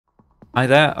Hi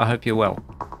there, I hope you're well.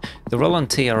 The Roland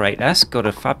TR8S got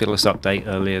a fabulous update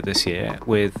earlier this year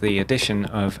with the addition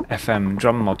of FM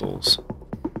drum models.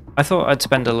 I thought I'd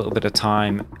spend a little bit of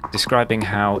time describing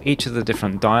how each of the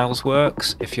different dials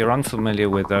works, if you're unfamiliar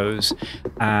with those,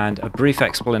 and a brief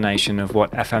explanation of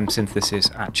what FM synthesis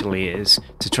actually is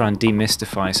to try and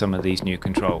demystify some of these new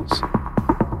controls.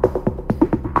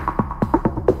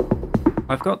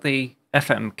 I've got the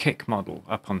FM kick model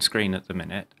up on screen at the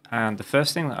minute, and the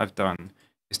first thing that I've done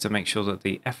is to make sure that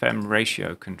the FM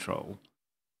ratio control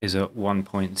is at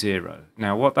 1.0.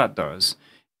 Now what that does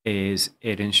is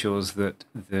it ensures that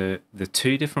the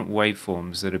two different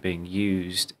waveforms that are being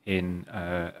used in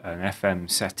an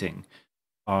FM setting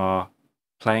are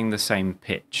playing the same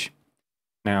pitch.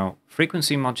 Now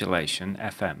frequency modulation,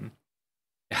 FM,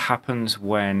 happens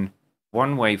when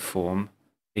one waveform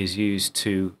is used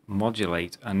to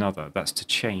modulate another. That's to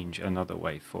change another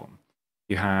waveform.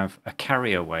 You have a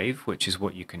carrier wave, which is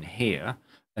what you can hear,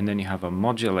 and then you have a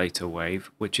modulator wave,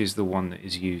 which is the one that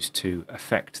is used to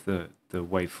affect the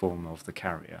waveform of the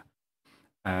carrier.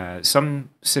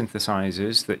 Some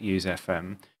synthesizers that use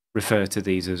FM refer to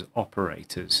these as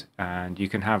operators, and you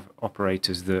can have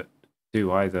operators that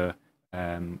do either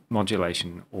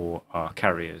modulation or are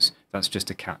carriers. That's just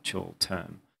a catch-all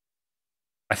term.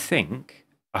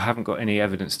 I haven't got any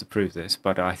evidence to prove this,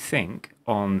 but I think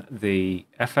on the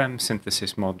FM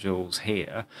synthesis modules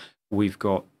here, we've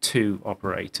got two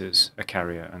operators, a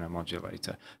carrier and a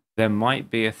modulator. There might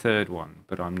be a third one,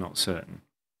 but I'm not certain.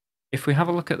 If we have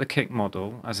a look at the kick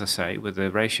model, as I say, with the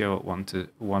ratio at 1 to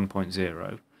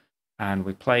 1.0, and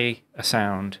we play a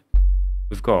sound,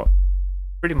 we've got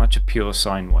pretty much a pure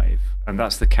sine wave, and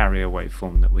that's the carrier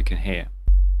waveform that we can hear.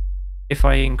 If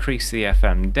I increase the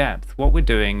FM depth, what we're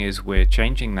doing is we're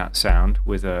changing that sound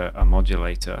with a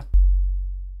modulator.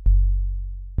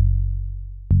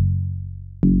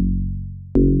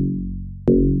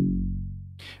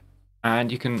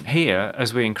 And you can hear,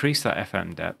 as we increase that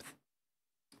FM depth,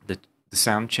 the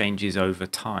sound changes over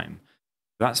time.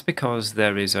 That's because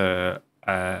there is an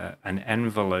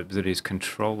envelope that is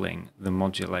controlling the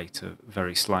modulator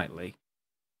very slightly.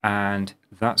 And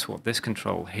that's what this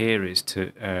control here is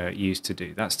to used to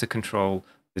do. That's to control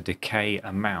the decay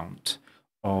amount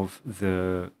of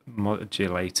the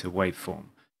modulator waveform.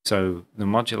 So the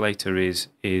modulator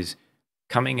is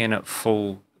coming in at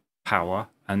full power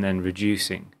and then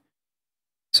reducing.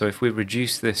 So if we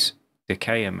reduce this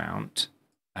decay amount,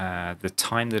 the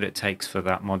time that it takes for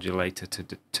that modulator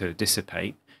to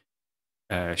dissipate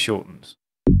shortens.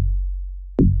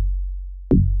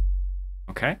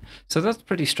 Okay, so that's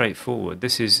pretty straightforward.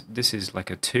 This is like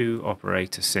a two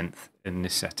operator synth in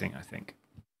this setting, I think.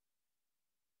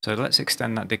 So let's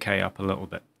extend that decay up a little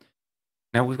bit.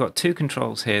 Now we've got two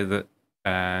controls here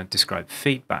that describe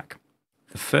feedback.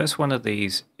 The first one of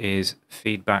these is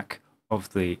feedback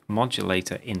of the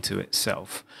modulator into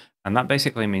itself. And that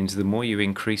basically means the more you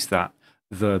increase that,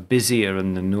 the busier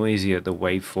and the noisier the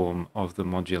waveform of the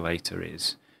modulator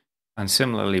is. And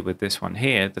similarly with this one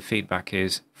here, the feedback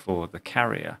is for the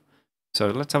carrier. So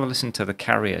let's have a listen to the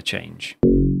carrier change.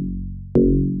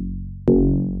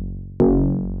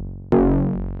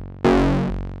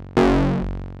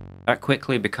 That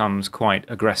quickly becomes quite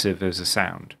aggressive as a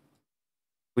sound.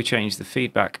 We change the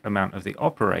feedback amount of the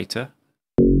operator.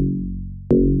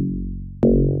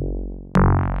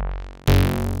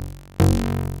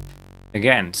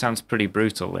 Again, sounds pretty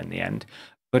brutal in the end,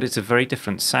 but it's a very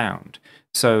different sound.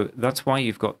 So that's why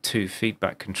you've got two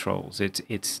feedback controls.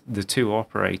 It's the two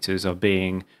operators are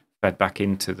being fed back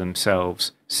into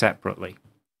themselves separately.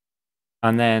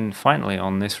 And then finally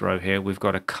on this row here, we've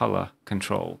got a color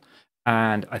control.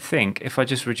 And I think if I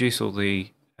just reduce all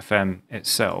the FM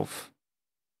itself,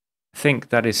 I think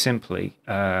that is simply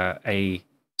a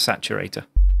saturator.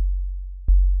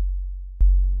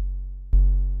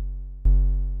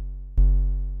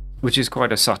 Which is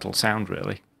quite a subtle sound,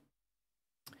 really.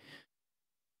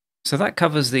 So that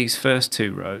covers these first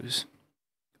two rows.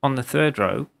 On the third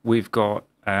row, we've got,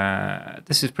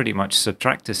 this is pretty much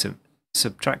subtractive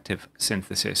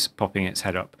synthesis popping its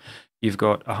head up. You've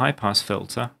got a high-pass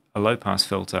filter, a low-pass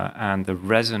filter, and the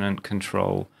resonant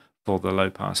control for the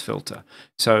low-pass filter.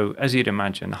 So as you'd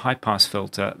imagine, a high-pass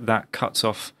filter, that cuts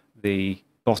off the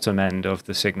bottom end of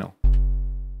the signal.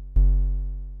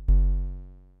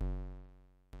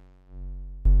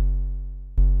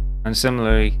 And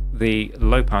similarly, the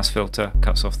low-pass filter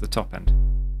cuts off the top end.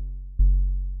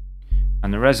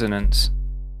 And the resonance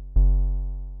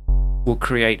will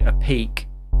create a peak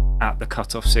at the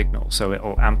cutoff signal, so it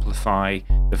will amplify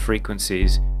the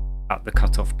frequencies at the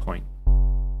cutoff point.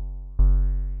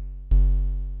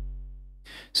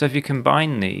 So if you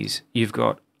combine these, you've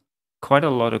got quite a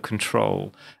lot of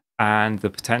control and the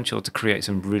potential to create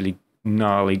some really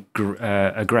gnarly,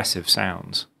 aggressive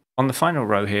sounds. On the final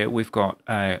row here, we've got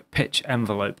pitch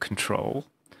envelope control.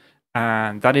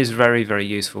 And that is very, very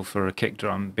useful for a kick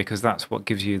drum because that's what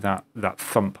gives you that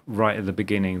thump right at the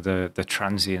beginning, the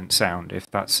transient sound. If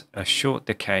that's a short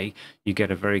decay, you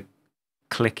get a very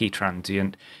clicky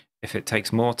transient. If it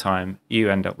takes more time, you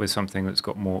end up with something that's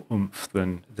got more oomph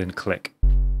than click.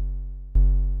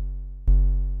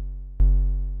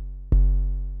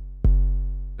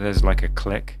 There's like a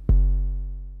click.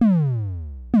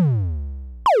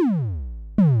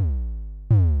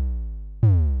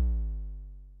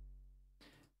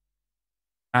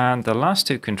 And the last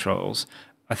two controls,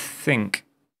 I think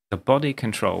the body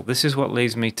control, this is what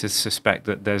leads me to suspect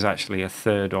that there's actually a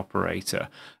third operator.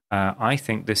 I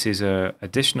think this is an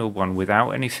additional one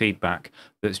without any feedback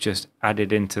that's just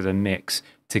added into the mix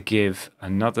to give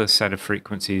another set of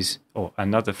frequencies or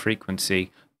another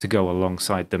frequency to go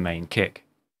alongside the main kick.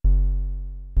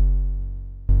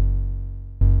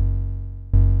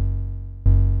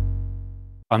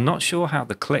 I'm not sure how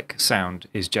the click sound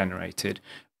is generated,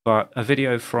 but a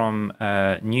video from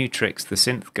New Tricks, the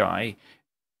synth guy,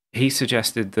 he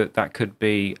suggested that that could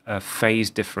be a phase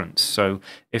difference. So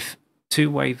if two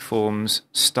waveforms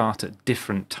start at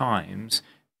different times,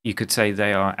 you could say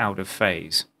they are out of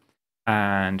phase.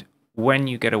 And when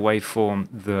you get a waveform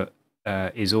that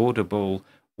is audible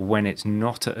when it's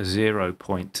not at a 0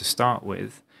 point to start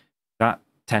with, that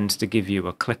tends to give you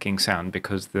a clicking sound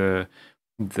because the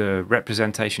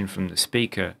representation from the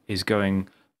speaker is going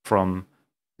from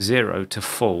 0 to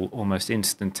full almost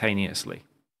instantaneously.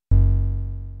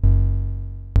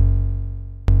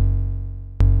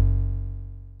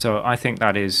 So I think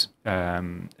that is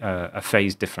a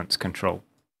phase difference control.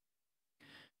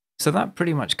 So that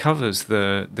pretty much covers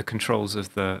the controls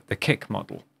of the kick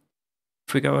model.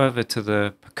 If we go over to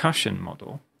the percussion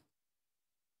model,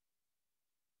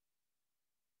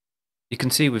 you can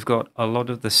see we've got a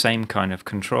lot of the same kind of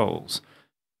controls.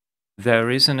 There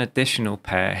is an additional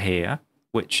pair here,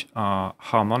 which are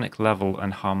harmonic level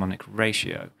and harmonic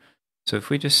ratio. So if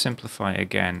we just simplify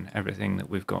again everything that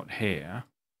we've got here,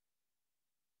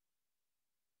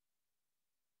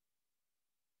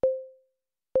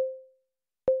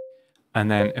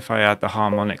 and then if I add the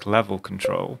harmonic level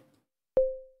control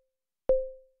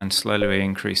and slowly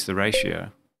increase the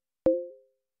ratio,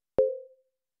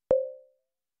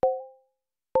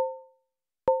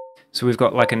 so we've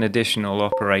got like an additional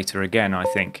operator again, I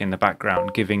think, in the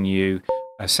background, giving you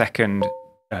a second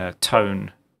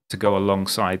tone to go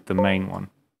alongside the main one.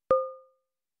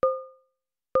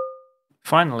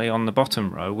 Finally, on the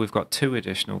bottom row, we've got two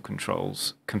additional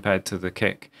controls compared to the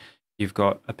kick. You've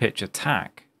got a pitch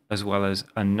attack as well as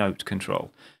a note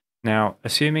control. Now,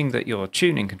 assuming that your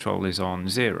tuning control is on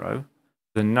 0,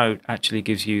 the note actually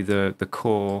gives you the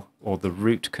core or the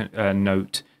root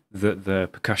note that the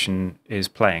percussion is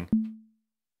playing.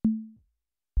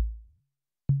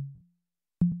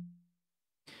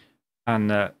 And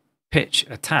the pitch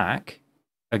attack,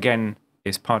 again,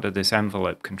 is part of this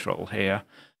envelope control here.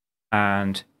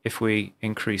 And if we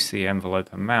increase the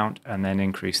envelope amount and then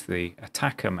increase the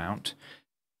attack amount,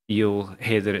 you'll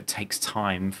hear that it takes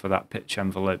time for that pitch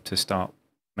envelope to start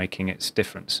making its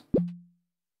difference.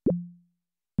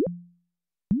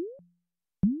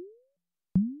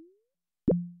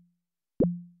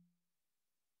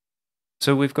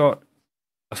 So we've got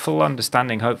a full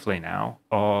understanding, hopefully now,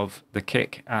 of the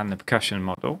kick and the percussion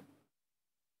model.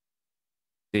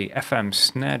 The FM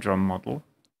snare drum model,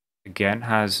 again,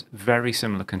 has very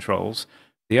similar controls.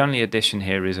 The only addition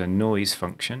here is a noise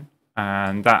function,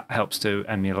 and that helps to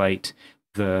emulate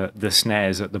the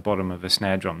snares at the bottom of a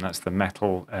snare drum. That's the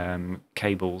metal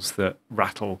cables that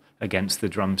rattle against the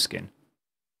drum skin.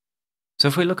 So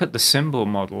if we look at the cymbal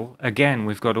model, again,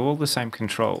 we've got all the same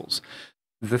controls.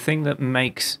 The thing that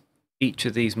makes each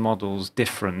of these models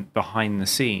different behind the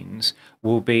scenes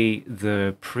will be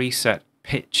the preset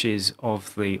pitches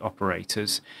of the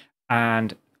operators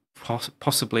and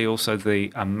possibly also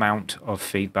the amount of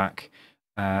feedback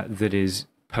that is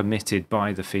permitted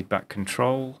by the feedback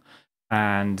control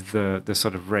and the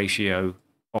sort of ratio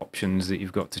options that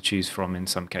you've got to choose from in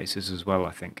some cases as well,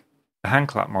 I think. The hand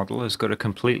clap model has got a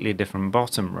completely different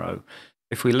bottom row.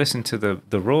 If we listen to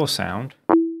the raw sound,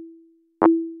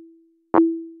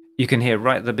 you can hear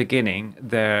right at the beginning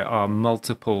there are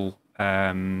multiple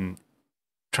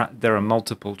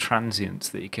transients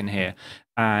that you can hear,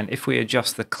 and if we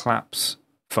adjust the claps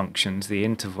functions, the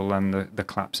interval and the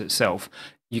claps itself,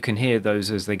 you can hear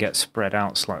those as they get spread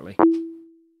out slightly.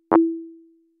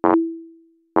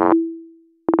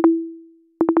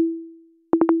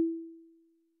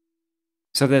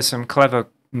 So there's some clever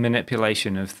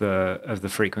manipulation of the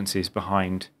frequencies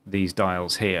behind these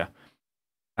dials here,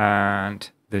 and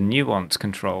the nuance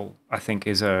control I think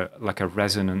is like a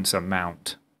resonance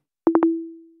amount.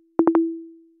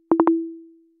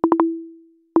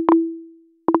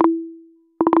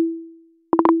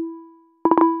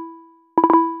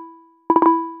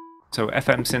 So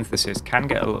FM synthesis can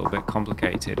get a little bit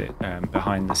complicated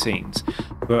behind the scenes,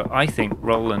 but I think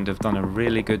Roland have done a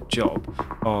really good job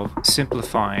of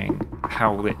simplifying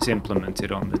how it's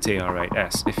implemented on the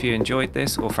TR8S. If you enjoyed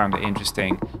this or found it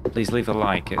interesting, please leave a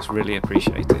like, it's really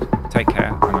appreciated. Take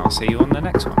care, and I'll see you on the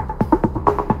next one.